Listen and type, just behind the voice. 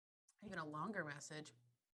even a longer message.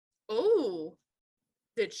 Oh,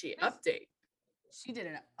 did she update? She did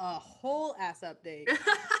a whole ass update.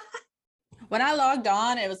 When I logged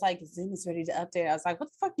on, it was like, Zoom is ready to update. I was like, what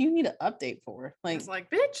the fuck do you need to update for? I was like,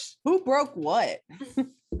 bitch. Who broke what?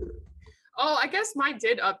 Oh, I guess mine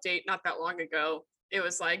did update not that long ago. It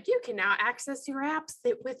was like, you can now access your apps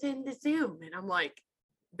within the Zoom. And I'm like,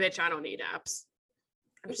 bitch, I don't need apps.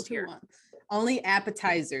 I'm just here. Only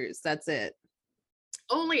appetizers. That's it.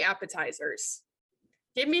 Only appetizers.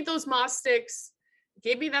 Give me those moss sticks.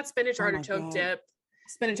 Give me that spinach artichoke dip.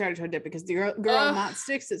 Spinach artichoke dip, because the girl moss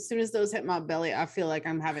sticks, as soon as those hit my belly, I feel like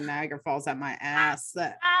I'm having Niagara Falls at my ass.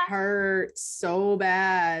 That hurts so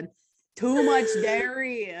bad. Too much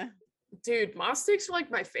dairy. Dude, moss sticks are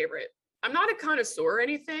like my favorite. I'm not a connoisseur or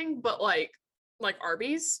anything, but like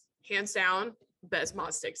Arby's, hands down, best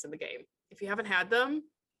moss sticks in the game. If you haven't had them,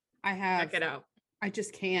 I have. Check it out. I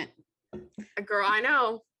just can't. Girl, I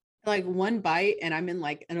know. Like one bite and I'm in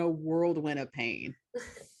a whirlwind of pain.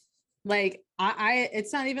 Like I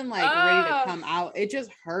it's not even like ready to come out. It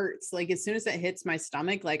just hurts. Like as soon as it hits my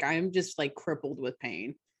stomach, like I'm just like crippled with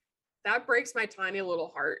pain. That breaks my tiny little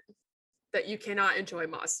heart that you cannot enjoy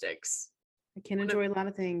moss sticks. I can enjoy a lot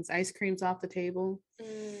of things. Ice cream's off the table.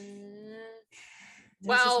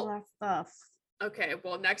 Well, a lot of stuff. Okay,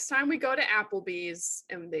 well, next time we go to Applebee's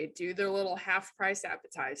and they do their little half price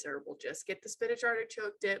appetizer, we'll just get the spinach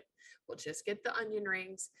artichoke dip. We'll just get the onion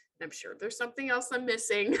rings. And I'm sure there's something else I'm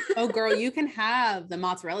missing. Oh, girl, you can have the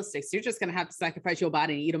mozzarella sticks. You're just going to have to sacrifice your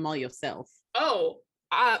body and eat them all yourself. Oh,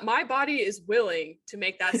 my body is willing to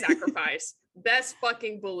make that sacrifice. Best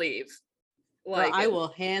fucking believe. Like, I will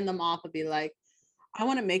hand them off and be like, I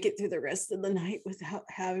want to make it through the rest of the night without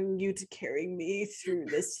having you to carry me through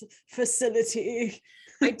this facility.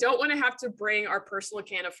 I don't want to have to bring our personal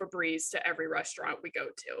can of Febreze to every restaurant we go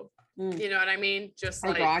to. You know what I mean? Just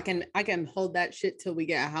like, girl, I can hold that shit till we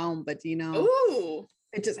get home, but ooh,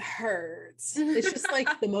 it just hurts. It's just like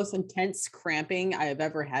the most intense cramping I have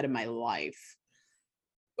ever had in my life.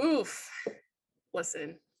 Oof.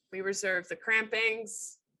 Listen, we reserve the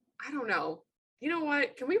crampings. I don't know. You know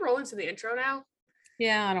what? Can we roll into the intro now?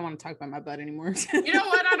 Yeah, I don't want to talk about my butt anymore. You know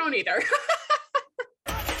what? I don't either.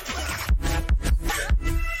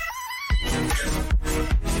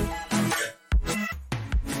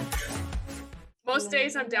 Most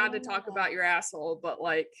days I'm down to talk about your asshole, but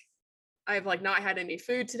like I've like not had any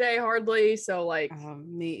food today hardly, so like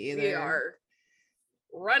me either. We are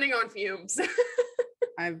running on fumes.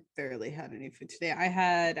 I've barely had any food today.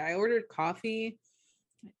 I ordered coffee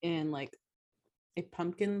and like a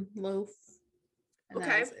pumpkin loaf. And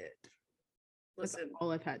okay. That's it. Listen, that's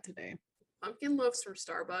all I've had today. Pumpkin loaves from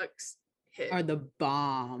Starbucks are the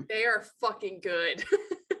bomb. They are fucking good.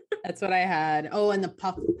 That's what I had. Oh, and the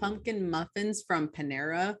pumpkin muffins from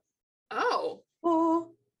Panera. Oh,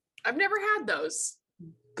 I've never had those.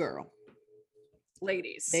 Girl.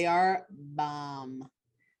 Ladies. They are bomb.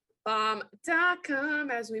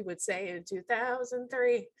 Bomb.com, as we would say in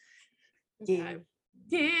 2003. Yeah.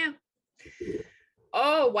 Yeah.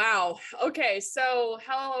 Oh, wow. Okay, so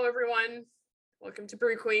hello, everyone. Welcome to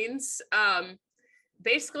Brew Queens.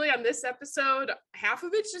 Basically, on this episode, half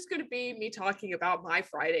of it's just going to be me talking about my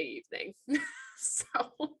Friday evening.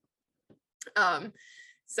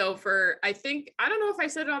 So for, I don't know if I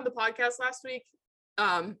said it on the podcast last week,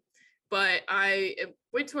 but I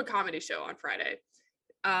went to a comedy show on Friday.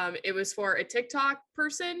 It was for a TikTok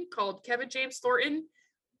person called Kevin James Thornton.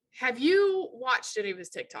 Have you watched any of his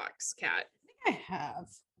TikToks, Kat? I have.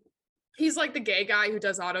 He's like the gay guy who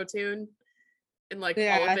does auto-tune and like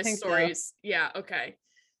all of his stories. So. Yeah, okay.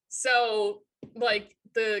 So like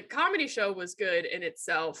the comedy show was good in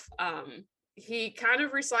itself. He kind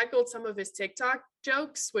of recycled some of his TikTok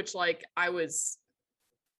jokes, which like I was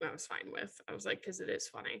fine with. I was like, because it is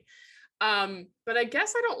funny. But I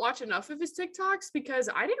guess I don't watch enough of his TikToks because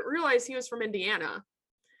I didn't realize he was from Indiana.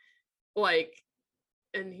 Like,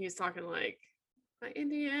 and he's talking like, my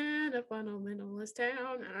Indiana fundamentalist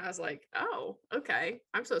town. And I was like, oh, okay.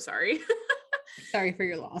 I'm so sorry. Sorry for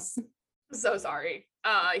your loss. So sorry.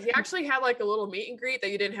 He actually had like a little meet and greet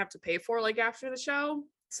that you didn't have to pay for like after the show.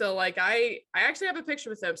 So like I actually have a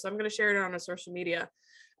picture with him, so I'm gonna share it on our social media.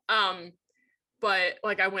 But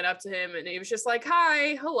like I went up to him and he was just like,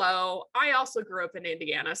 hi, hello. I also grew up in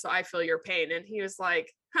Indiana, so I feel your pain. And he was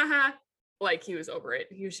like, haha, like he was over it.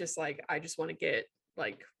 He was just like, I just want to get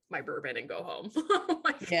like my bourbon and go home.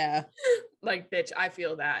 Like, yeah, like bitch, I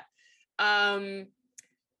feel that.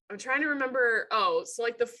 I'm trying to remember. Oh, so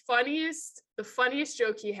like the funniest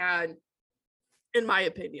joke he had, in my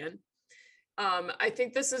opinion, I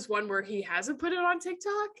think this is one where he hasn't put it on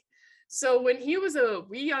TikTok. So when he was a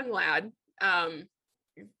wee young lad,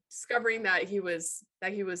 discovering that he was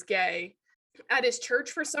gay, at his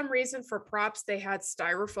church, for some reason, for props, they had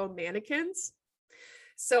styrofoam mannequins.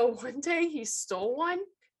 So one day he stole one,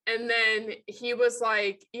 and then he was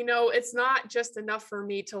like, it's not just enough for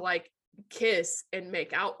me to like kiss and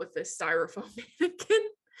make out with this styrofoam mannequin.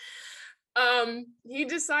 He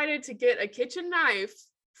decided to get a kitchen knife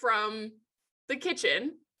from the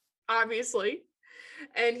kitchen, obviously,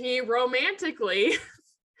 and he romantically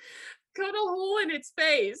cut a hole in its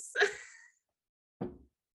face. And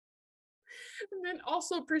then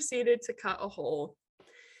also proceeded to cut a hole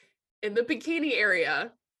in the bikini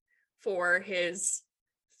area for his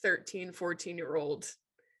 13, 14-year-old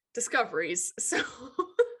discoveries. So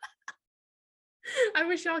I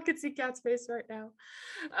wish y'all could see Kat's face right now.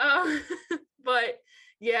 But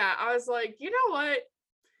yeah, I was like, you know what?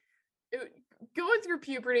 Going through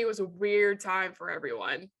puberty was a weird time for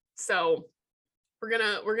everyone. So we're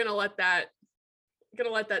gonna let that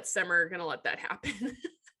simmer, gonna let that happen.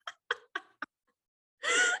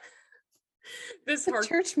 This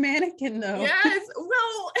church mannequin though. Yes.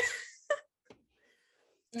 Well,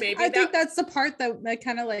 maybe I think that's the part that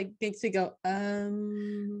kind of like makes me go,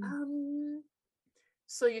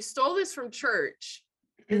 So you stole this from church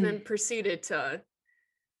and then proceeded to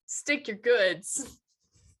stick your goods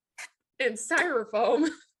in styrofoam,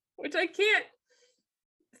 which I can't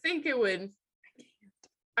think it would.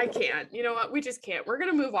 I can't. You know what? We just can't. We're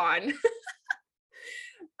gonna move on.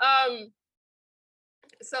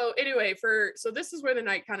 So anyway, so this is where the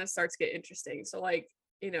night kind of starts to get interesting. So like,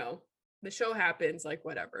 the show happens, like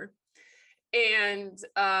whatever. And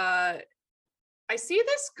I see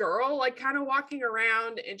this girl like kind of walking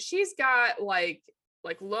around, and she's got like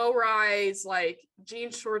low rise, like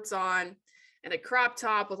jean shorts on and a crop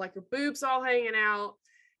top with like her boobs all hanging out.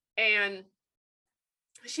 And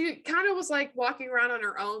she kind of was like walking around on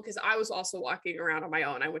her own, because I was also walking around on my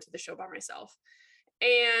own. I went to the show by myself.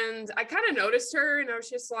 And I kind of noticed her, and I was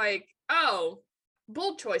just like, oh,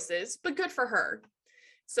 bold choices, but good for her.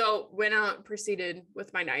 So went out and proceeded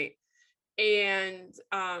with my night. And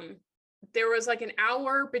there was like an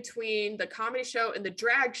hour between the comedy show and the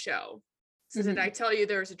drag show. So did I tell you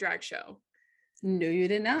there was a drag show? No, you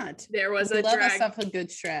did not. There was a drag. Love myself a good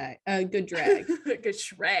drag. Good drag. Good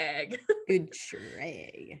shrag. Good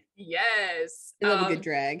drag. Yes. I love a good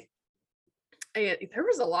drag. And there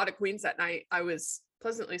was a lot of queens that night. I was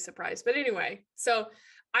pleasantly surprised. But anyway, so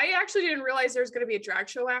I actually didn't realize there was going to be a drag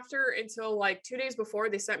show after until like 2 days before.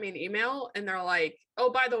 They sent me an email and they're like, oh,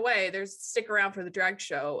 by the way, stick around for the drag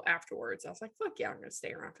show afterwards. I was like, fuck yeah, I'm going to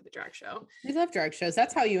stay around for the drag show. We love drag shows.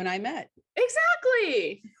 That's how you and I met.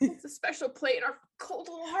 Exactly. It's a special plate in our cold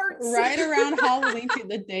little hearts. Right around Halloween,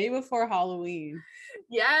 the day before Halloween.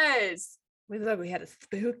 Yes. We had a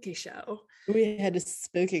spooky show. We had a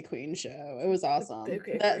spooky queen show. It was awesome.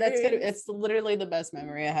 That's good. It's literally the best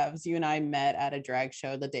memory I have. Is you and I met at a drag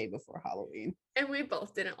show the day before Halloween, and we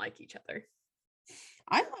both didn't like each other.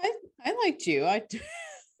 I liked you.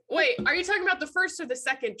 Wait. Are you talking about the first or the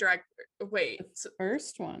second drag? Wait, the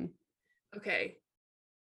first one. Okay.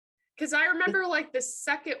 Because I remember like the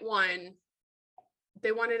second one,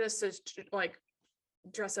 they wanted us to like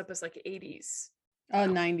dress up as like 80s. Oh,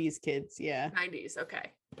 90s kids. Yeah. 90s.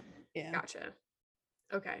 Okay. Yeah. Gotcha.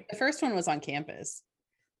 Okay. The first one was on campus.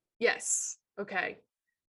 Yes. Okay.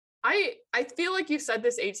 I feel like you've said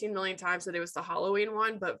this 18 million times that it was the Halloween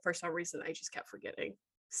one, but for some reason I just kept forgetting.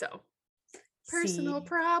 So personal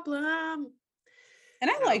problem. And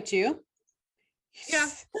I liked you. Yeah.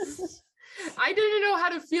 I didn't know how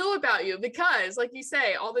to feel about you because, like you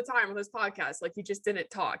say all the time on this podcast, like you just didn't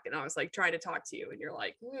talk, and I was like trying to talk to you, and you're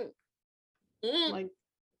like, I'm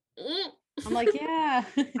like, yeah.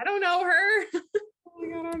 I don't know her. I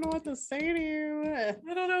don't know what to say to you.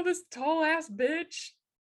 I don't know this tall ass bitch.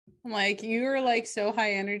 I'm like, you were like so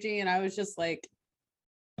high energy, and I was just like,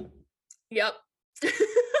 yep.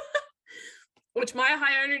 Which my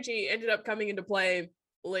high energy ended up coming into play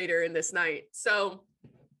later in this night. So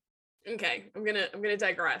okay, I'm gonna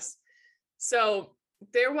digress. So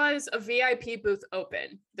there was a VIP booth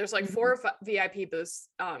open. There's like 4 VIP booths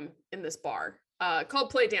in this bar called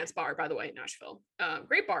Play Dance Bar, by the way, in Nashville.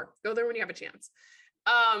 Great bar. Go there when you have a chance.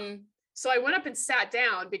 So I went up and sat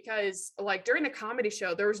down because like during the comedy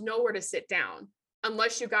show, there was nowhere to sit down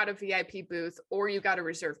unless you got a VIP booth or you got a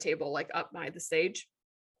reserved table like up by the stage.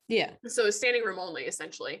 Yeah. So it's standing room only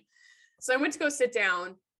essentially. So I went to go sit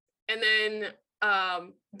down, and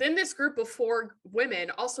then this group of 4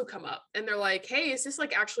 women also come up and they're like, hey, is this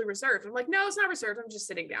like actually reserved? I'm like, no, it's not reserved. I'm just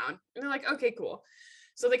sitting down. And they're like, okay, cool.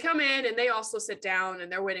 So they come in and they also sit down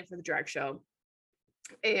and they're waiting for the drag show.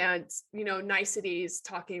 and, niceties,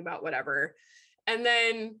 talking about whatever. And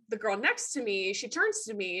then the girl next to me, she turns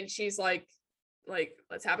to me and she's like,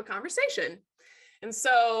 let's have a conversation. And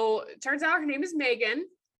so it turns out her name is Megan,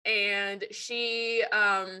 and she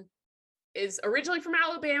is originally from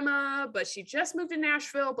Alabama, but she just moved to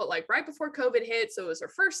Nashville, but like right before COVID hit. So it was her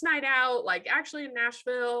first night out, like actually in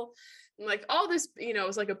Nashville. And like all this, it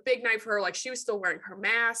was like a big night for her. Like she was still wearing her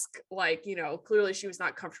mask. Like, clearly she was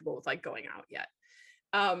not comfortable with like going out yet.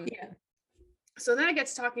 Yeah. So then I get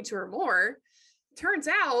to talking to her more. Turns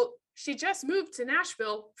out she just moved to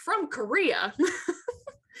Nashville from Korea.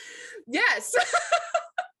 Yes.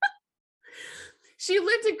 She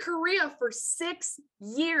lived in Korea for 6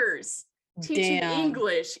 years teaching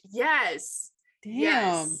English. Yes. Damn.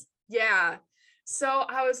 Yes. Yeah. So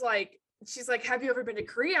I was like, she's like, have you ever been to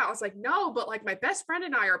Korea? I was like, no, but like my best friend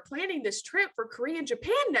and I are planning this trip for Korea and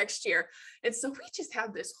Japan next year. And so we just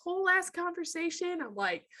have this whole ass conversation. I'm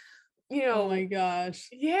like, oh my gosh.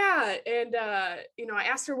 Yeah. And, I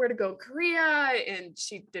asked her where to go in Korea, and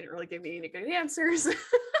she didn't really give me any good answers.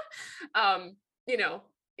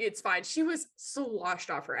 It's fine. She was sloshed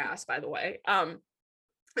off her ass, by the way. And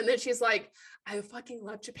then she's like, I fucking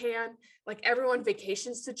love Japan. Like everyone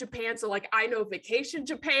vacations to Japan. So like, I know vacation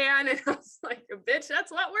Japan. And I was like, bitch,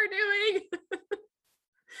 that's what we're doing.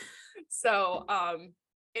 So,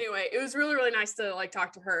 anyway, it was really, really nice to like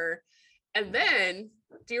talk to her. And then,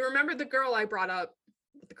 do you remember the girl I brought up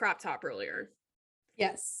with the crop top earlier?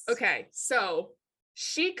 Yes. Okay. So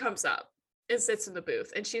she comes up and sits in the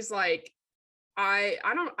booth, and she's like, I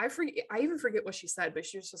even forget what she said, but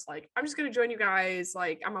she was just like, I'm just going to join you guys.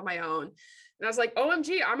 Like, I'm on my own. And I was like,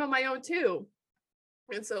 OMG, I'm on my own too.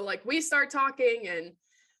 And so like, we start talking, and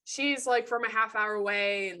she's like from a half hour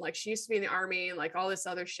away, and like, she used to be in the army and like all this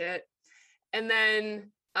other shit. And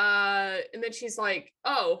then she's like,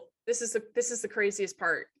 oh, this is the craziest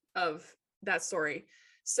part of that story.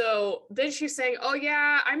 So then she's saying, oh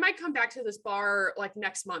yeah, I might come back to this bar like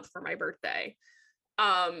next month for my birthday.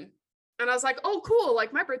 And I was like, oh, cool.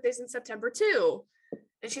 Like my birthday's in September too.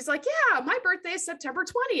 And she's like, yeah, my birthday is September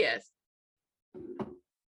 20th.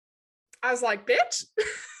 I was like, bitch,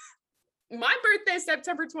 my birthday is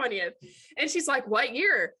September 20th. And she's like, what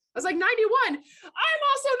year? I was like, 91. I'm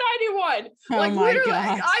also 91. Oh like my literally,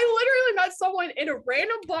 gosh. I literally met someone in a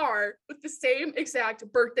random bar with the same exact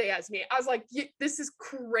birthday as me. I was like, this is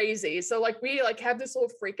crazy. So like, we like have this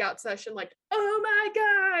little freak out session, like, oh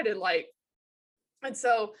my God. And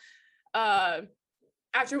so,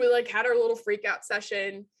 after we like had our little freak out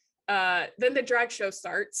session, then the drag show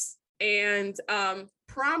starts, and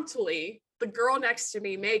promptly the girl next to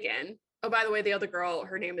me, Megan, oh, by the way, the other girl,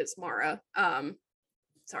 her name is Mara.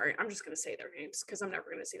 Sorry, I'm just going to say their names because I'm never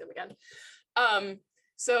going to see them again.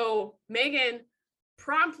 So Megan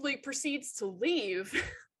promptly proceeds to leave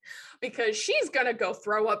because she's going to go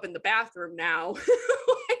throw up in the bathroom now.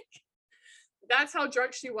 That's how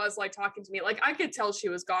drunk she was, like talking to me. Like I could tell she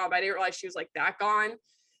was gone, but I didn't realize she was like that gone.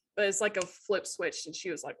 But it's like a flip switch, and she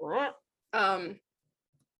was like,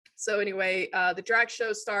 so anyway, the drag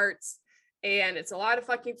show starts, and it's a lot of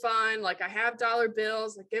fucking fun. Like I have dollar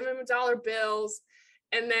bills, I give them dollar bills.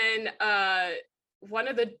 And then one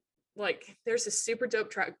of the, like, there's a super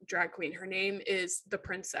dope drag queen. Her name is The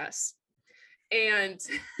Princess. And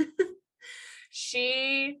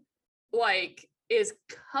she like is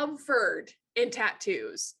covered in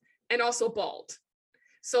tattoos and also bald.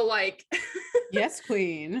 So like yes,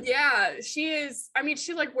 queen. Yeah, she is. I mean,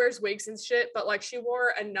 she like wears wigs and shit, but like she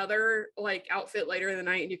wore another like outfit later in the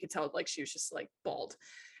night, and you could tell like she was just like bald.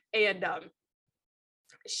 And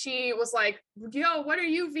she was like, yo, what are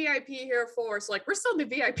you VIP here for? So like, we're still in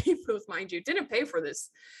the VIP booth, mind you, didn't pay for this.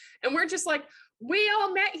 And we're just like, we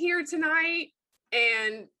all met here tonight.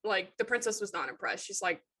 And like the princess was not impressed. She's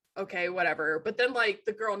like, okay, whatever. But then like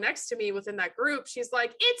the girl next to me within that group, she's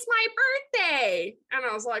like, it's my birthday. And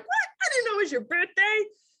I was like, what? I didn't know it was your birthday.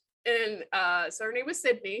 And so her name was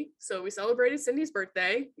Sydney. So we celebrated Sydney's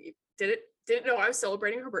birthday. Didn't know I was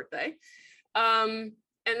celebrating her birthday.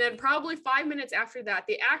 And then probably 5 minutes after that,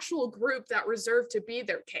 the actual group that reserved to be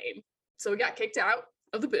there came. So we got kicked out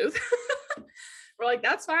of the booth. We're like,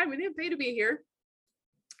 that's fine. We didn't pay to be here.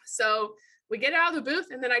 So we get out of the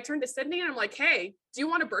booth, and then I turn to Sydney and I'm like, hey, do you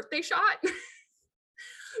want a birthday shot?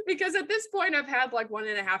 Because at this point I've had like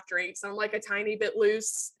 1.5 drinks. I'm like a tiny bit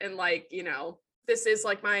loose, and like, you know, this is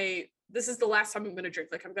the last time I'm going to drink.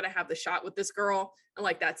 Like I'm going to have the shot with this girl, and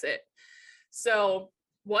like, that's it. So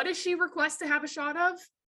what does she request to have a shot of?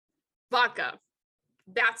 Vodka.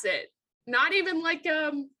 That's it. Not even like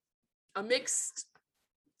a mixed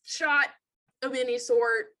shot of any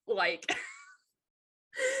sort. Like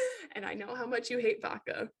And I know how much you hate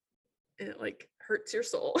vodka, and it like hurts your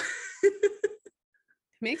soul.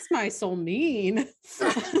 Makes my soul mean. It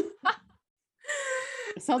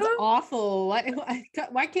sounds awful.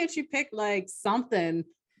 Why can't you pick like something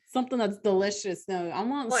that's delicious? No, I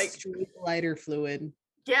want like straight lighter fluid.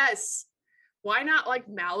 Yes. Why not like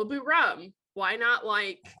Malibu rum? Why not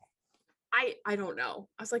like I don't know.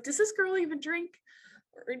 I was like, does this girl even drink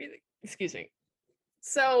or anything? Excuse me.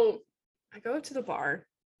 So I go to the bar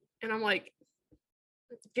and I'm like,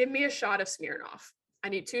 give me a shot of Smirnoff. I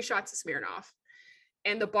need 2 shots of Smirnoff.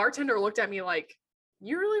 And the bartender looked at me like,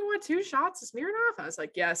 you really want 2 shots of Smirnoff? I was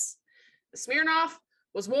like, yes. The Smirnoff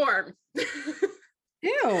was warm.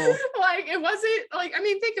 Ew. Like, it wasn't like, I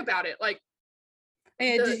mean, think about it. Like,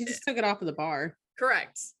 you just took it off of the bar.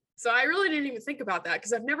 Correct. So I really didn't even think about that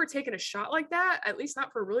because I've never taken a shot like that, at least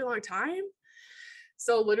not for a really long time.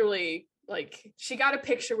 So literally, like, she got a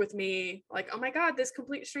picture with me, like, oh my God, this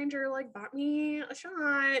complete stranger like bought me a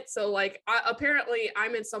shot. So like, apparently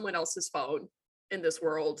I'm in someone else's phone in this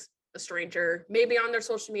world, a stranger, maybe on their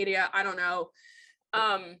social media, I don't know.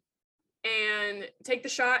 And take the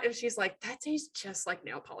shot, and she's like, that tastes just like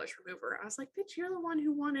nail polish remover. I was like, bitch, you're the one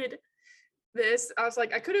who wanted this. I was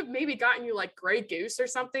like, I could have maybe gotten you like Grey Goose or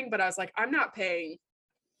something, but I was like, I'm not paying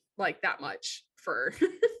like that much for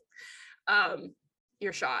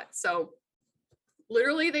your shot. So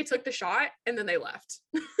literally they took the shot and then they left.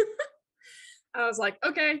 I was like,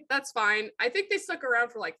 okay, that's fine. I think they stuck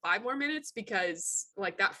around for like 5 more minutes because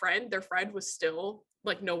like their friend was still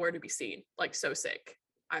like nowhere to be seen, like so sick.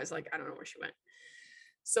 I was like, I don't know where she went.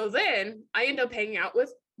 So then I end up hanging out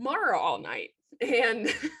with Mara all night, and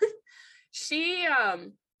she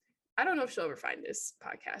I don't know if she'll ever find this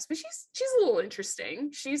podcast, but she's a little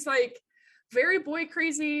interesting. She's like very boy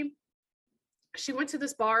crazy. She went to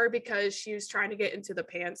this bar because she was trying to get into the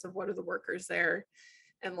pants of one of the workers there,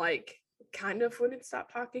 and like kind of wouldn't stop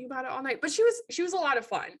talking about it all night. But she was a lot of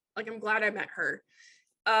fun. Like, I'm glad I met her.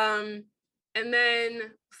 And then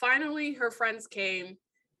finally her friends came,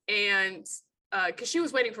 and because she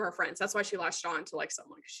was waiting for her friends. That's why she latched on to like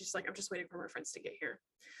someone. She's like, I'm just waiting for my friends to get here.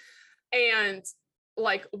 And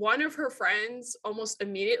like one of her friends almost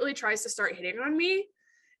immediately tries to start hitting on me.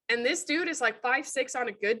 And this dude is like 5'6" on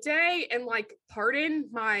a good day. And like, pardon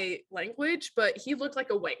my language, but he looked like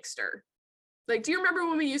a wankster. Like, do you remember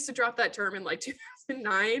when we used to drop that term in like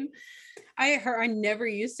 2009? I never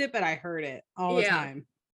used it, but I heard it all the time.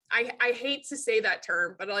 I hate to say that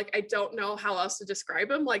term, but like, I don't know how else to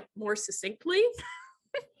describe him like more succinctly.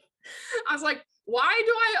 I was like, why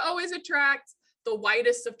do I always attract the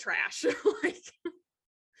whitest of trash? Like,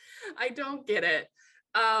 I don't get it.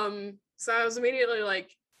 So I was immediately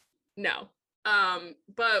like, no.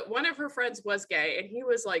 But one of her friends was gay, and he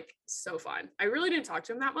was like so fun. I really didn't talk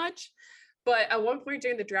to him that much, but at one point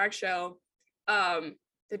during the drag show,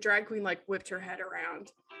 the drag queen like whipped her head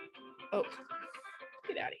around. Oh,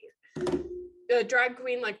 get out of here. The drag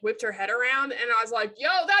queen like whipped her head around, and I was like, yo,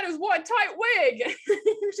 that is one tight wig.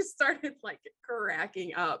 He just started like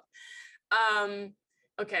cracking up.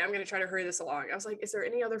 Okay, I'm gonna try to hurry this along. I was like, is there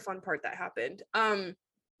any other fun part that happened?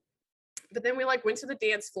 But then we like went to the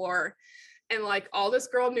dance floor, and like all this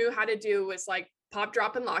girl knew how to do was like pop,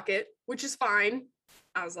 drop, and lock it, which is fine.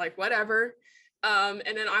 I was like, whatever. And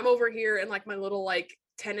then I'm over here in like my little like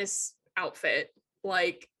tennis outfit.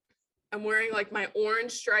 Like, I'm wearing like my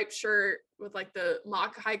orange striped shirt with like the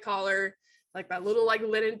mock high collar, like my little like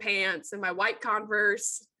linen pants and my white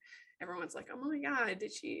Converse. Everyone's like, oh my God,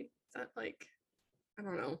 is that like, I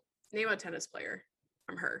don't know, name a tennis player.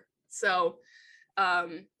 I'm her. So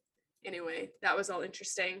anyway, that was all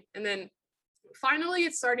interesting. And then finally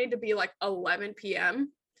it started to be like 11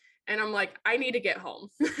 p.m. and I'm like, I need to get home.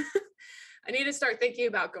 I need to start thinking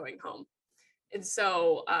about going home. And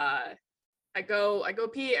so I go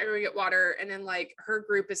pee, I go get water, and then like her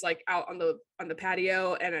group is like out on the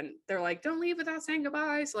patio, and then they're like, don't leave without saying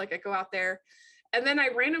goodbye. So like I go out there, and then I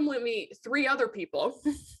randomly meet 3 other people.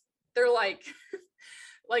 They're like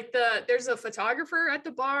there's a photographer at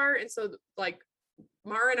the bar, and so like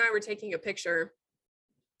Mara and I were taking a picture,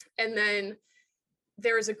 and then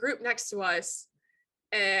there was a group next to us,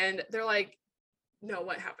 and they're like, no,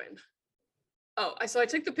 what happened? Oh, so I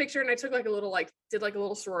took the picture, and I took like a little did like a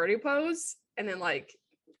little sorority pose, and then like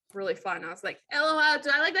really fun. I was like, LOL, do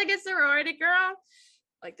I look like a sorority girl?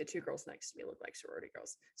 Like the 2 girls next to me look like sorority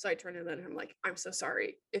girls. So I turned to them and I'm like, I'm so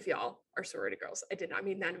sorry if y'all are sorority girls. I did not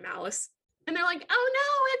mean that in malice. And they're like, oh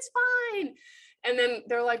no, it's fine. And then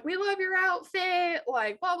they're like, we love your outfit,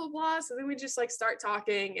 like blah, blah, blah. So then we just like start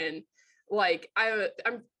talking. And like, I'm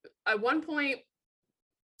at one point,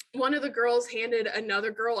 one of the girls handed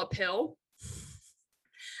another girl a pill.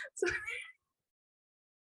 So,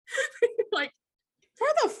 like,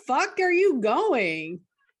 where the fuck are you going?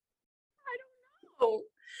 I don't know.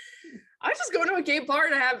 I was just going to a gay bar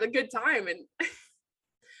to have a good time, and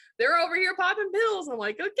they're over here popping pills. I'm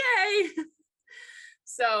like, okay.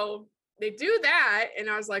 So they do that, and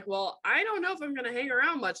I was like, well, I don't know if I'm gonna hang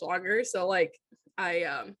around much longer. So like,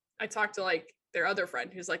 I talked to like their other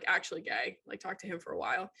friend who's like actually gay, like talked to him for a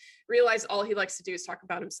while, realized all he likes to do is talk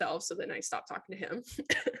about himself. So then I stopped talking to him.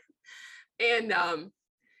 And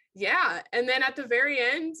yeah, and then at the very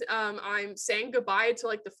end, I'm saying goodbye to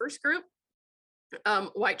like the first group.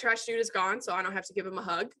 White trash dude is gone, so I don't have to give him a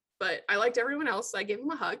hug, but I liked everyone else, so I gave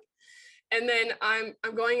him a hug. And then I'm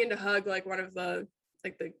going in to hug like one of the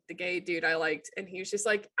like the gay dude I liked, and he was just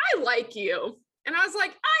like, I like you. And I was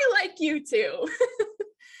like, I like you too.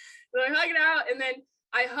 So I hugged it out, and then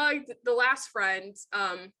I hugged the last friend.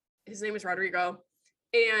 His name is Rodrigo,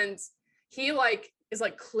 and he like is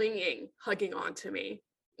like clinging, hugging on to me.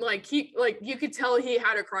 Like he like you could tell he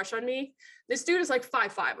had a crush on me. This dude is like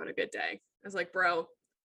 5'5" on a good day. I was like, bro,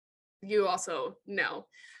 you also know.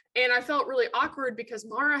 And I felt really awkward because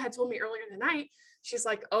Mara had told me earlier in the night, she's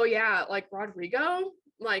like, oh yeah, like Rodrigo,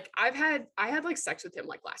 like I had like sex with him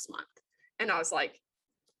like last month. And I was like,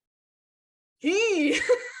 he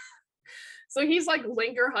so he's like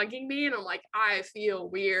linger hugging me, and I'm like, I feel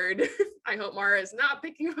weird. I hope Mara is not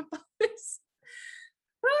picking up on this.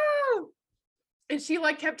 And she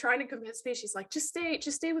like kept trying to convince me. She's like, just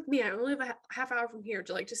stay with me. I only live a half hour from here.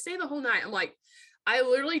 To like, just stay the whole night. I'm like, I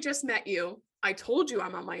literally just met you. I told you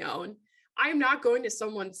I'm on my own. I'm not going to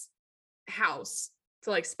someone's house to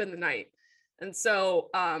like spend the night. And so,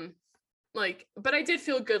 like, but I did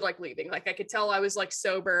feel good like leaving. Like I could tell I was like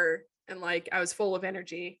sober and like I was full of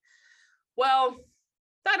energy. Well,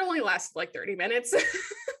 that only lasted like 30 minutes. So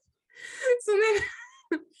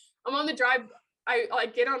then I'm on the drive. I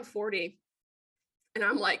like get on 40. And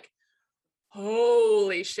I'm like,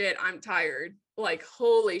 holy shit, I'm tired. Like,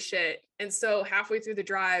 holy shit. And so halfway through the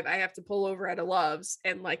drive, I have to pull over at a Love's,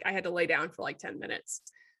 and like I had to lay down for like 10 minutes.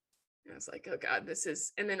 And I was like, oh God, this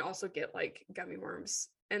is, and then also get like gummy worms.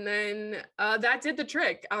 And then that did the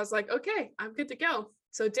trick. I was like, okay, I'm good to go.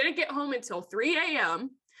 So didn't get home until 3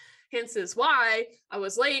 a.m. Hence is why I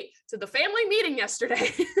was late to the family meeting yesterday.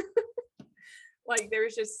 Like there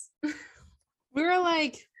was just. We were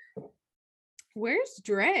like, where's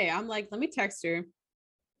Dre? I'm like, let me text her.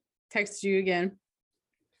 Text you again.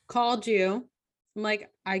 Called you. I'm like,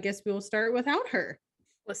 I guess we'll start without her.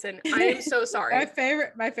 Listen, I am so sorry.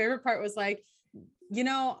 My favorite part was like, you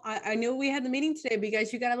know, I knew we had the meeting today,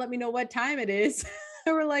 but you gotta let me know what time it is.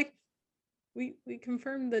 And we're like, we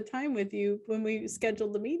confirmed the time with you when we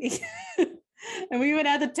scheduled the meeting. And we even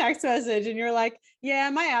had the text message, and you're like, yeah,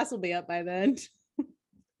 my ass will be up by then.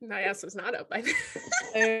 My ass was not up by then.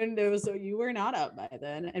 And it was, so you were not up by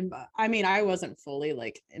then. And I mean, I wasn't fully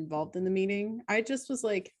like involved in the meeting. I just was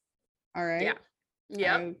like, all right. Yeah.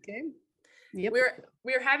 Yeah. Okay. Yep.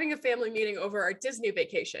 We're having a family meeting over our Disney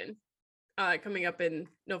vacation coming up in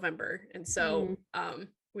November. And so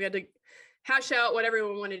we had to hash out what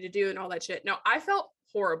everyone wanted to do and all that shit. Now I felt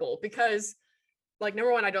horrible because like,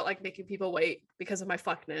 number one, I don't like making people wait because of my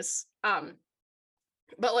fuckness.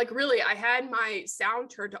 But like really, I had my sound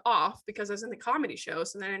turned off because I was in the comedy show.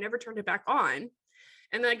 So then I never turned it back on.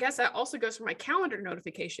 And then I guess that also goes for my calendar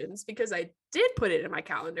notifications because I did put it in my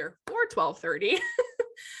calendar for 12:30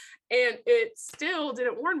 and it still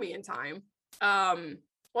didn't warn me in time.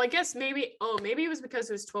 Well, I guess maybe it was because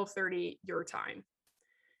it was 12:30 your time.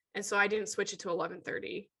 And so I didn't switch it to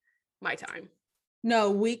 11:30 my time.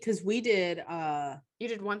 No, because we did you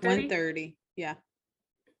did 1:30? 1:30. Yeah.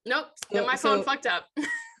 Nope. Then my phone fucked up.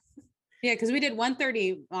 Yeah, because we did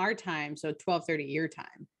 1:30 our time, so 12:30 your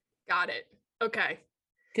time. Got it. Okay.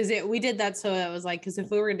 Because we did that, so it was like, because if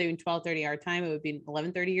we were doing 12:30 our time, it would be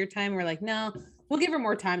 11:30 your time. We're like, no, we'll give her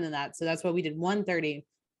more time than that. So that's why we did 1:30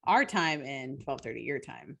 our time and 12:30 your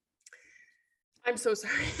time. I'm so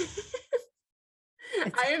sorry.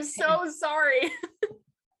 I am so sorry.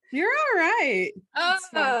 You're all right.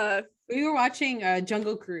 We were watching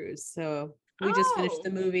Jungle Cruise, so we just finished the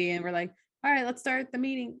movie, and we're like, all right, let's start the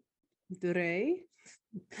meeting. Dre?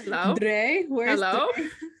 Hello? Dre? Where's Hello? Dre?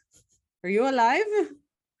 Are you alive?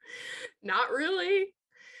 Not really.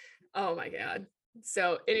 Oh my God.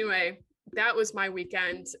 So anyway, that was my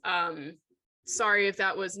weekend. Sorry if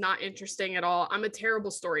that was not interesting at all. I'm a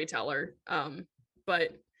terrible storyteller.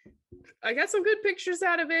 But I got some good pictures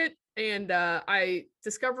out of it. And I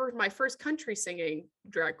discovered my first country singing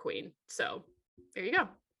drag queen. So there you go.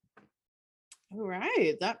 All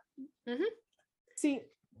right. See,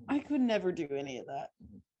 I could never do any of that.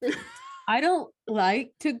 I don't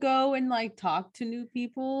like to go and like talk to new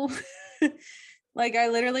people. Like I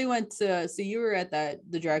literally went to, so you were at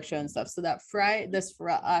the drag show and stuff. So that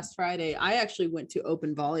last Friday, I actually went to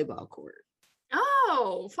open volleyball court.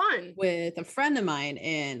 Oh, fun. With a friend of mine,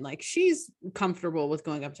 and like she's comfortable with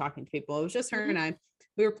going up talking to people. It was just her and I.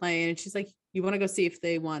 We were playing, and she's like, "You want to go see if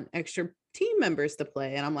they want extra team members to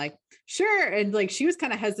play?" And I'm like, "Sure." And like she was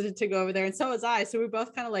kind of hesitant to go over there, and so was I. So we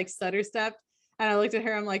both kind of like stutter stepped, and I looked at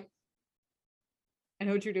her. I'm like, "I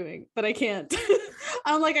know what you're doing, but I can't."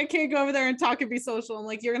 I'm like, "I can't go over there and talk and be social." I'm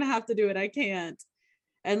like, "You're gonna have to do it. I can't."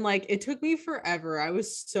 And like it took me forever. I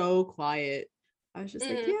was so quiet. I was just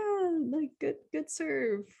like, "Yeah, like good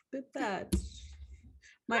serve, good that."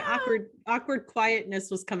 My awkward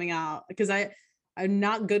quietness was coming out because I'm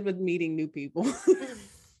not good with meeting new people.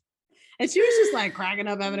 And she was just like cracking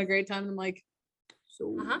up, having a great time. I'm like,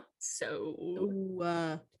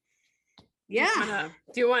 yeah.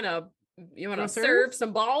 Do you want to serve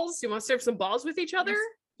some balls? Do you want to serve some balls with each other?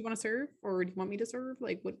 You want to serve, or do you want me to serve?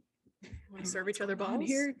 Like, what? Want to serve each other balls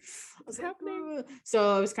here? What's happening?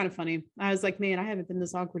 So it was kind of funny. I was like, man, I haven't been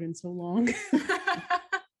this awkward in so long.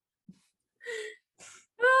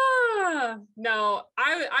 No,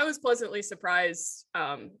 I was pleasantly surprised,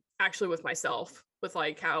 actually with myself, with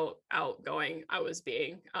like how outgoing I was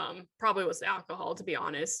being. Probably was the alcohol, to be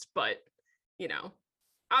honest, but you know,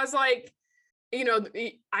 I was like, you know,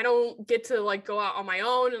 I don't get to like go out on my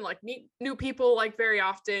own and like meet new people like very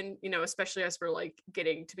often, you know, especially as we're like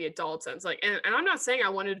getting to be adults. And it's like, and I'm not saying I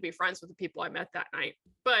wanted to be friends with the people I met that night,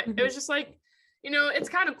 but it was just like, you know, it's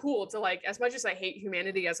kind of cool to like, as much as I hate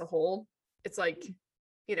humanity as a whole, it's like,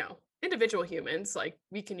 you know, individual humans, like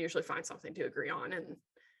we can usually find something to agree on and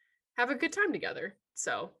have a good time together.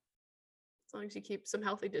 So as long as you keep some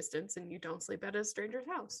healthy distance and you don't sleep at a stranger's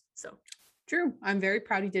house. So true. I'm very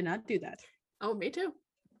proud you did not do that. Oh, me too.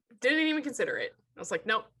 Didn't even consider it. I was like,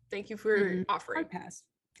 nope, thank you for offering. Hard pass.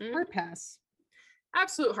 Hard pass.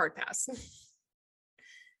 Absolute hard pass.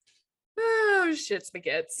 Oh, shit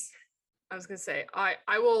spaghettis. I was gonna say, I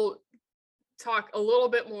will talk a little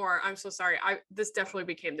bit more. I'm so sorry. This definitely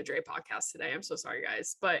became the Dre podcast today. I'm so sorry,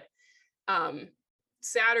 guys. But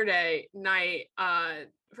Saturday night,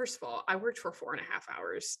 first of all, I worked for 4.5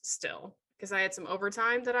 hours still because I had some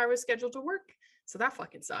overtime that I was scheduled to work. So that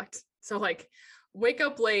fucking sucked. So like wake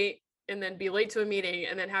up late and then be late to a meeting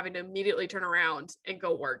and then having to immediately turn around and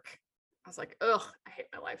go work. I was like, ugh, I hate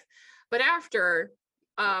my life. But after,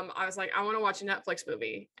 I was like, I want to watch a Netflix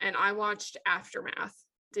movie, and I watched Aftermath.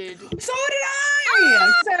 So did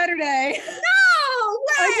I! Saturday. No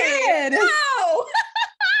way! I did. No!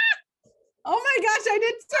 Oh my gosh, I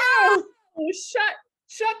did too. Oh,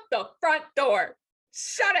 shut the front door.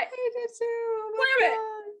 Shut it. I did too. Slam it.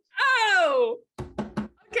 Oh.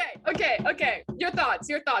 Okay. Your thoughts.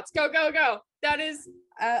 Go. That is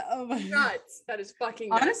nuts. That is fucking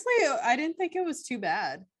nuts. Honestly, I didn't think it was too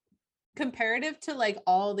bad comparative to like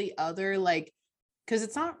all the other like, because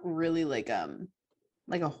it's not really like a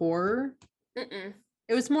horror. It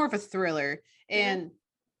was more of a thriller, and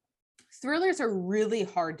thrillers are really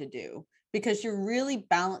hard to do because you're really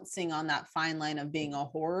balancing on that fine line of being a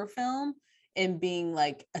horror film and being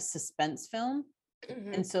like a suspense film.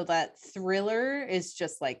 And so that thriller is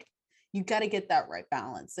just like, you got to get that right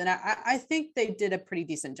balance. And I think they did a pretty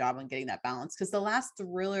decent job on getting that balance, because the last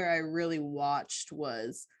thriller I really watched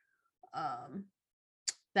was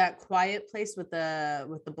that Quiet Place with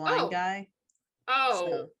the blind guy.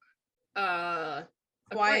 A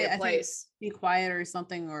Quiet Place. Be Quiet or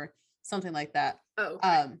something like that.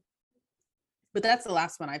 But that's the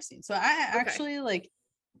last one I've seen. So I actually like,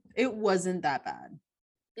 it wasn't that bad.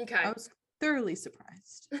 Okay. I was thoroughly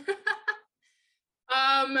surprised.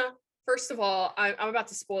 First of all, I'm about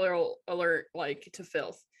to spoiler alert like to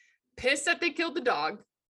filth. Pissed that they killed the dog.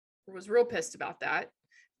 Was real pissed about that.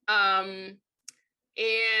 And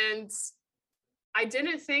I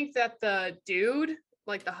didn't think that the dude,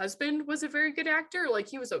 like the husband, was a very good actor. Like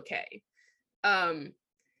he was okay. And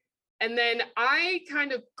then I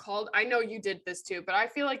kind of I know you did this too, but I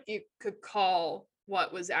feel like you could call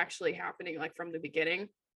what was actually happening like from the beginning.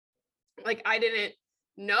 Like I didn't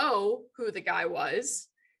know who the guy was,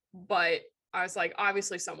 but I was like,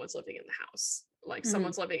 obviously someone's living in the house. Like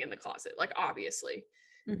someone's living in the closet, like obviously.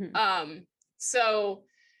 So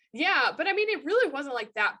yeah, but I mean, it really wasn't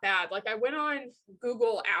like that bad. Like I went on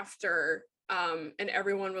Google after, and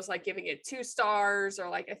everyone was like giving it 2 stars, or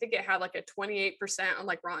like, I think it had like a 28% on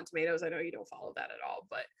like Rotten Tomatoes. I know you don't follow that at all,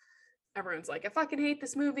 but everyone's like, I fucking hate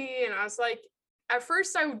this movie. And I was like, at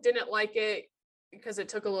first I didn't like it because it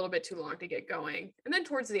took a little bit too long to get going. And then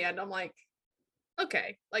towards the end, I'm like,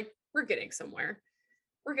 okay, like we're getting somewhere.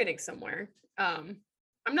 we're getting somewhere. I'm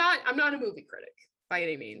not a movie critic by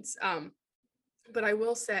any means. But I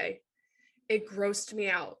will say it grossed me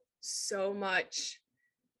out so much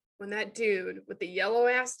when that dude with the yellow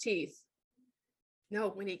ass teeth,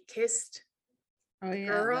 when he kissed the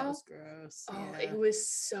girl. That was gross. Oh, it was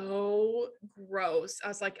so gross. I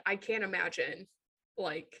was like, I can't imagine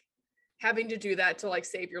like having to do that to like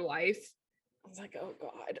save your life. I was like, oh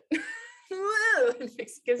God.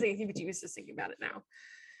 It gives me heebie-jeebies just thinking about it now.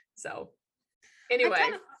 So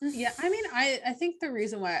anyway. I mean, I think the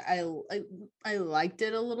reason why I liked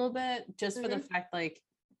it a little bit just for the fact like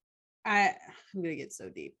I'm gonna get so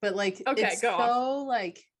deep, but like it's so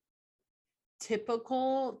like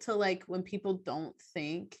typical to like when the people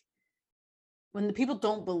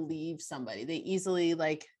don't believe somebody, they easily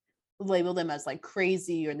like label them as like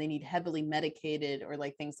crazy or they need heavily medicated or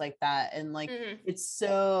like things like that. And like it's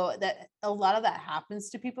so that a lot of that happens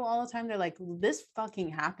to people all the time. They're like, this fucking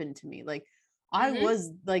happened to me. Like I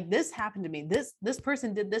was like, this happened to me. This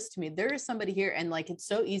person did this to me. There is somebody here. And like, it's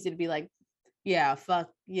so easy to be like, yeah, fuck.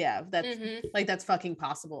 Yeah. That's like, that's fucking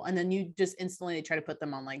possible. And then you just instantly try to put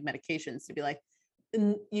them on like medications to be like,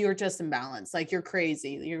 you're just imbalanced. Like you're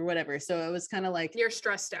crazy. You're whatever. So it was kind of like, you're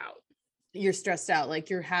stressed out. Like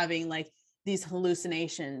you're having like these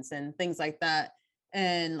hallucinations and things like that.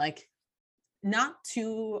 And like, not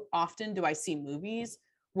too often do I see movies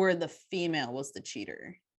where the female was the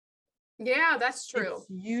cheater. Yeah, that's true. It's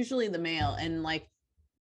usually the male. And like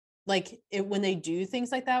when they do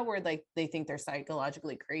things like that, where like they think they're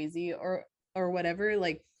psychologically crazy or whatever,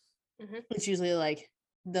 like it's usually like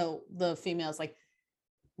the female's like,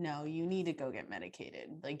 no, you need to go get medicated.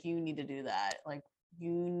 Like you need to do that. Like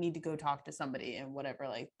you need to go talk to somebody and whatever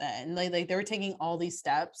like that. And like they were taking all these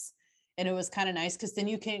steps. And it was kind of nice because then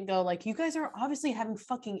you can't go like, you guys are obviously having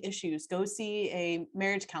fucking issues. Go see a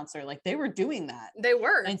marriage counselor. Like they were doing that. They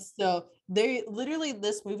were. And so they literally,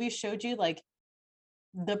 this movie showed you like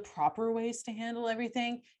the proper ways to handle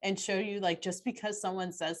everything and show you like, just because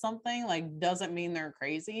someone says something like doesn't mean they're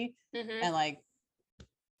crazy. And like,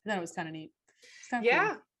 that was kind of neat. Yeah.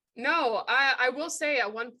 Cool. No, I will say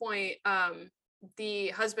at one point, the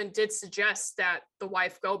husband did suggest that the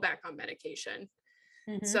wife go back on medication.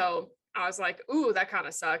 So I was like, ooh, that kind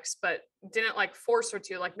of sucks, but didn't like force her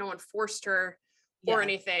to, like no one forced her or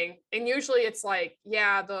anything. And usually it's like,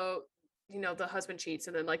 yeah, the husband cheats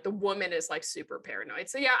and then like the woman is like super paranoid.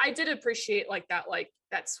 So yeah, I did appreciate like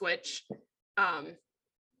that switch. No,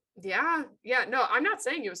 I'm not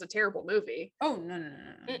saying it was a terrible movie. Oh, no.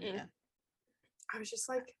 Yeah. I was just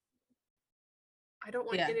like, I don't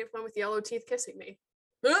want anyone with yellow teeth kissing me.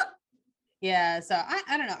 Yeah, so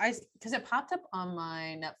I don't know. Because it popped up on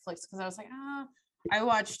my Netflix because I was like, I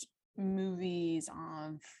watched movies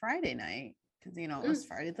on Friday night because it was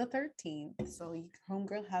Friday the 13th. So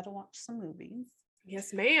homegirl had to watch some movies.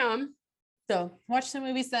 Yes, ma'am. So watched some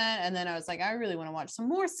movies then, and then I was like, I really want to watch some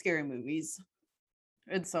more scary movies.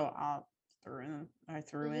 And so I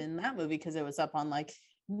threw in that movie because it was up on like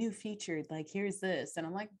new featured, like here's this. And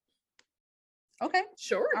I'm like, okay,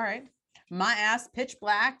 sure. All right. My ass pitch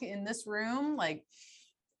black in this room, like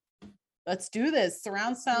let's do this.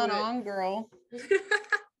 Surround sound on, girl.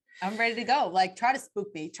 I'm ready to go. Like try to spook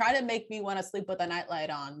me, try to make me want to sleep with a nightlight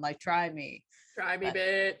on. Like try me,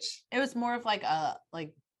 bitch. It was more of like a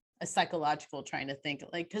psychological trying to think,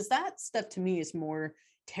 like, because that stuff to me is more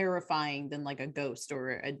terrifying than like a ghost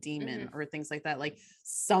or a demon or things like that. Like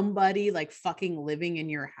somebody like fucking living in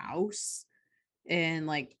your house and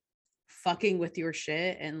like fucking with your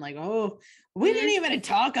shit and like, oh, we didn't even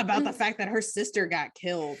talk about the fact that her sister got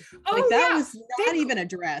killed. Like that was not even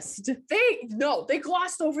addressed. They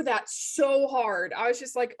glossed over that so hard. I was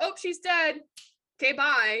just like, oh, she's dead. Okay,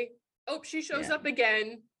 bye. Oh, she shows up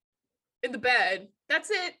again in the bed.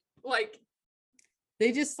 That's it. Like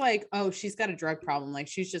they just like, oh, she's got a drug problem. Like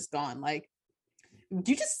she's just gone. Like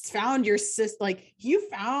you just found your sister. Like you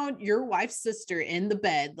found your wife's sister in the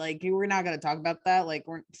bed. Like we're not gonna talk about that. Like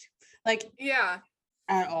we're like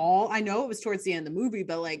at all. I know it was towards the end of the movie,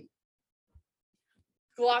 but like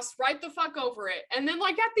glossed right the fuck over it. And then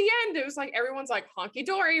like at the end, it was like everyone's like hunky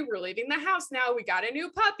dory. We're leaving the house now. We got a new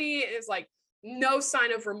puppy. It's like no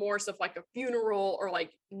sign of remorse of like a funeral or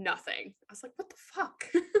like nothing. I was like, what the fuck?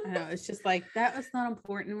 I know, it's just like that was not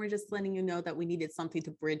important. We're just letting you know that we needed something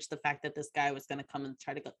to bridge the fact that this guy was going to come and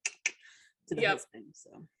try to go to the husband.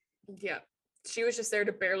 So yeah, she was just there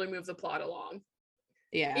to barely move the plot along.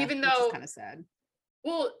 Yeah, even though kind of sad.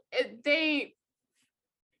 Well, and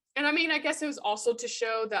I mean, I guess it was also to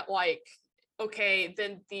show that like, okay,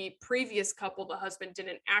 then the previous couple, the husband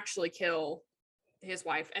didn't actually kill his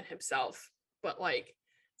wife and himself. But like,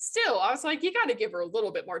 still, I was like, you got to give her a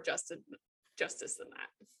little bit more justice than that.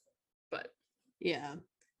 But yeah,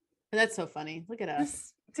 that's so funny. Look at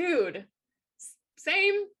us, dude.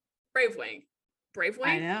 Same Bravewing.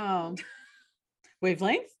 I know.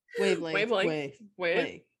 Wavelength, wavelength,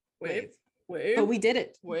 wave. But we did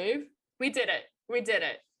it. We did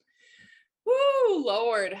it. Woo,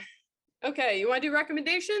 Lord. Okay, you want to do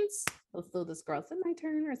recommendations? Let's do this, girl. Is it my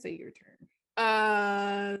turn or is it your turn?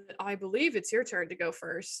 I believe it's your turn to go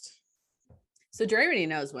first. So Dre already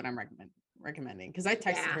knows what I'm recommending because I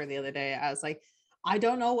texted her the other day. I was like, I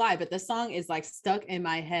don't know why, but this song is like stuck in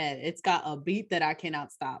my head. It's got a beat that I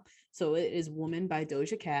cannot stop. So it is Woman by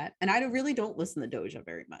Doja Cat. And I really don't listen to Doja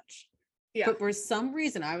very much. Yeah. But for some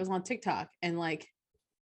reason, I was on TikTok and like,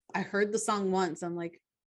 I heard the song once. I'm like,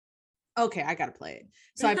 okay, I got to play it.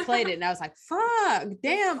 So I played it and I was like, fuck,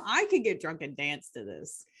 damn, I could get drunk and dance to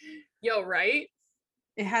this. Yo, right?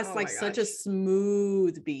 It has such a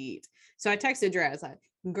smooth beat. So I texted Dre. I was like,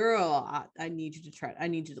 girl, I need you to try. I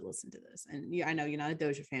need you to listen to this. And I know you're not a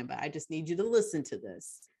Doja fan, but I just need you to listen to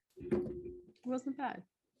this. It wasn't bad.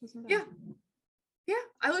 Yeah.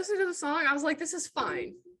 I listened to the song. I was like, this is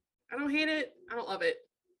fine. I don't hate it. I don't love it.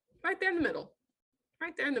 Right there in the middle.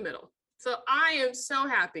 So I am so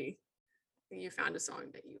happy that you found a song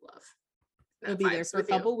that you love. It'll be there for a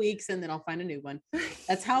couple weeks and then I'll find a new one.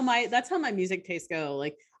 That's how my music tastes go.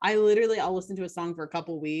 Like I'll listen to a song for a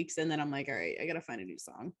couple weeks and then I'm like, all right, I gotta find a new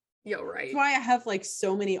song. Yo, right. That's why I have like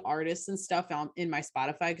so many artists and stuff in my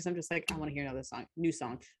Spotify because I'm just like, I want to hear another new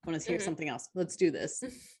song. I want to hear something else. Let's do this.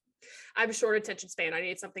 I have a short attention span. I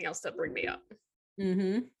need something else to bring me up.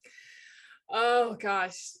 Mm-hmm. Oh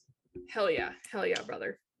gosh. Hell yeah,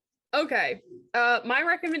 brother. Okay. My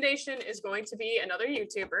recommendation is going to be another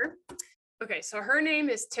YouTuber. Okay, so her name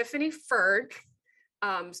is Tiffany Ferg,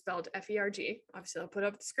 spelled F-E-R-G. Obviously, I'll put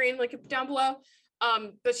up the screen, link it down below.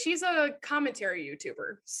 But she's a commentary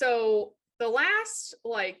YouTuber. So the last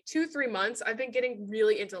like 2-3 months, I've been getting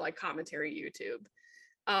really into like commentary YouTube.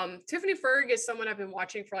 Tiffany Ferg is someone I've been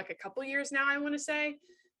watching for like a couple years now, I want to say.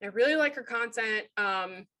 I really like her content.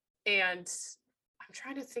 And I'm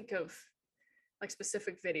trying to think of like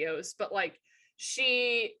specific videos, but like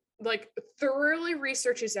she like thoroughly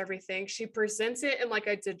researches everything. She presents it in like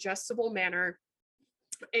a digestible manner.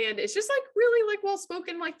 And it's just like really like well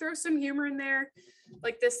spoken, like throw some humor in there,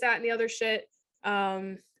 like this, that, and the other shit.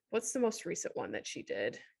 What's the most recent one that she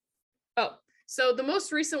did? Oh, so the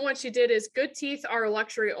most recent one she did is Good Teeth Are a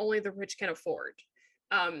Luxury Only the Rich Can Afford.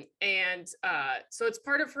 So it's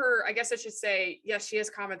part of her, I guess I should say, yes, she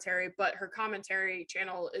has commentary, but her commentary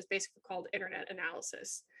channel is basically called Internet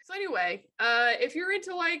Analysis. So anyway, if you're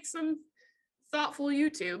into like some thoughtful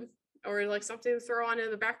YouTube or like something to throw on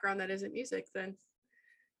in the background that isn't music, then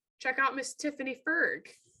check out Miss Tiffany Ferg.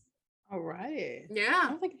 All right. Yeah. I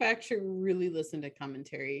don't think I've actually really listened to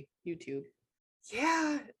commentary YouTube.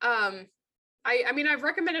 Yeah. I mean, I've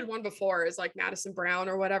recommended one before is like Madison Brown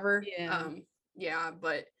or whatever. Yeah.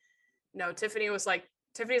 But no, Tiffany's like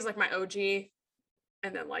my OG.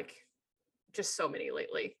 And then like just so many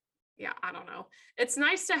lately. Yeah, I don't know. It's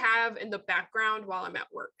nice to have in the background while I'm at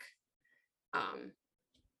work.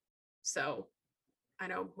 So I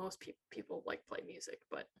know most people like play music,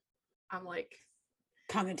 but I'm like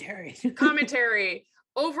commentary,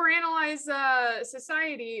 overanalyze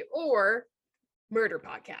society or murder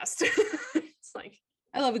podcast. It's like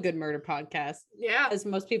I love a good murder podcast. Yeah, as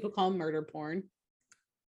most people call them, murder porn.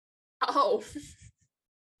 Oh,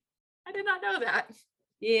 I did not know that.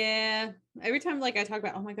 Yeah, every time like I talk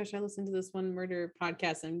about, oh my gosh, I listened to this one murder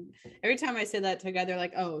podcast, and every time I say that to a guy, they're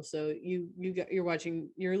like, oh, so you're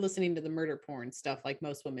listening to the murder porn stuff like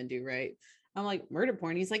most women do, right? I'm like, murder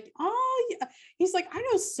porn? He's like, oh yeah. He's like, I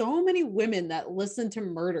know so many women that listen to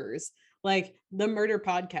murders, like the murder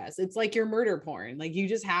podcast. It's like your murder porn. Like you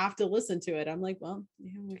just have to listen to it. I'm like, well,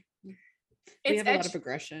 yeah, we have a lot of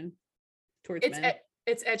aggression towards men.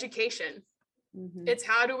 It's education. Mm-hmm. It's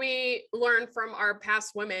how do we learn from our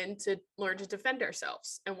past women to learn to defend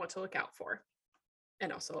ourselves and what to look out for.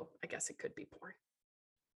 And also, I guess it could be porn.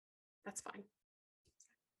 That's fine.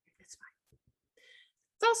 It's fine.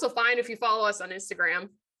 It's also fine if you follow us on Instagram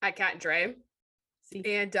at Cat and Dre.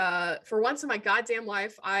 And for once in my goddamn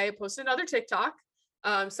life, I posted another TikTok.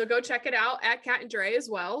 So go check it out at Cat and Dre as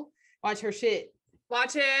well. Watch her shit.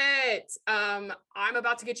 Watch it. I'm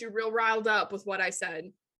about to get you real riled up with what I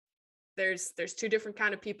said. There's 2 different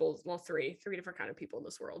kind of people. Well, 3 different kind of people in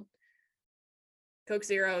this world. Coke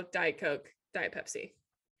Zero, Diet Coke, Diet Pepsi.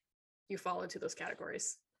 You fall into those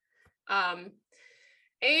categories.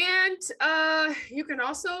 And you can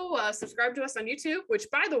also subscribe to us on YouTube, which,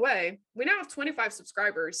 by the way, we now have 25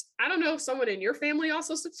 subscribers. I don't know if someone in your family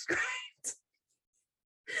also subscribed.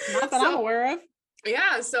 Not that I'm aware of.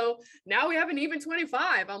 Yeah, so now we have an even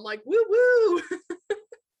 25. I'm like, woo woo.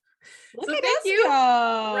 Look at us go.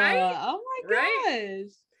 Right? Oh my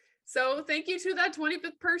gosh. So thank you to that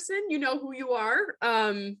 25th person. You know who you are.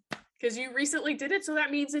 Because you recently did it, so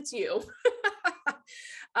that means it's you.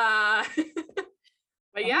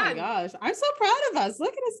 But yeah. Oh my gosh. I'm so proud of us.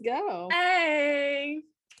 Look at us go. Hey.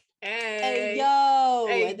 Hey yo.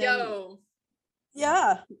 Hey yo.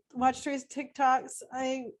 Yeah. Watch Trey's TikToks.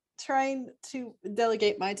 I'm trying to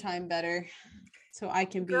delegate my time better so I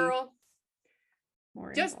can be more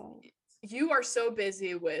involved. You are so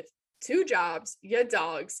busy with 2 jobs, your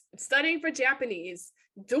dogs, studying for Japanese,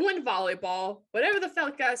 doing volleyball, whatever the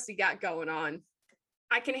fuck else you got going on.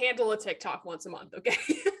 I can handle a TikTok once a month, okay?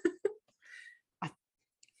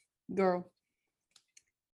 Girl,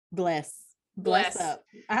 bless up.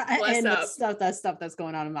 And up. That stuff that's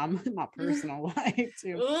going on in my personal life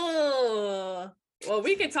too. Ooh. Well,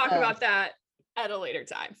 we can talk about that at a later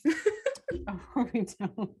time. Or we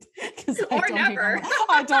don't. Or never.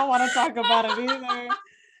 I don't want to talk about it either.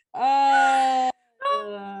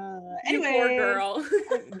 Anyway, poor girl.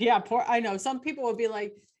 Yeah, poor. I know some people will be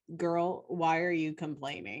like, "Girl, why are you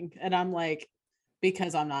complaining?" And I'm like,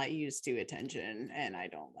 because I'm not used to attention and I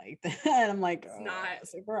don't like that. And I'm like, it's not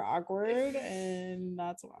super awkward, and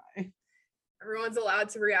that's why. Everyone's allowed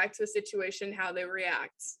to react to a situation how they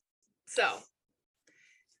react. So,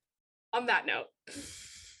 on that note.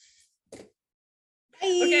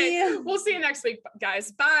 Bye. Okay, we'll see you next week,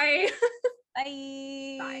 guys. Bye.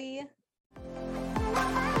 Bye.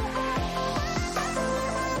 Bye.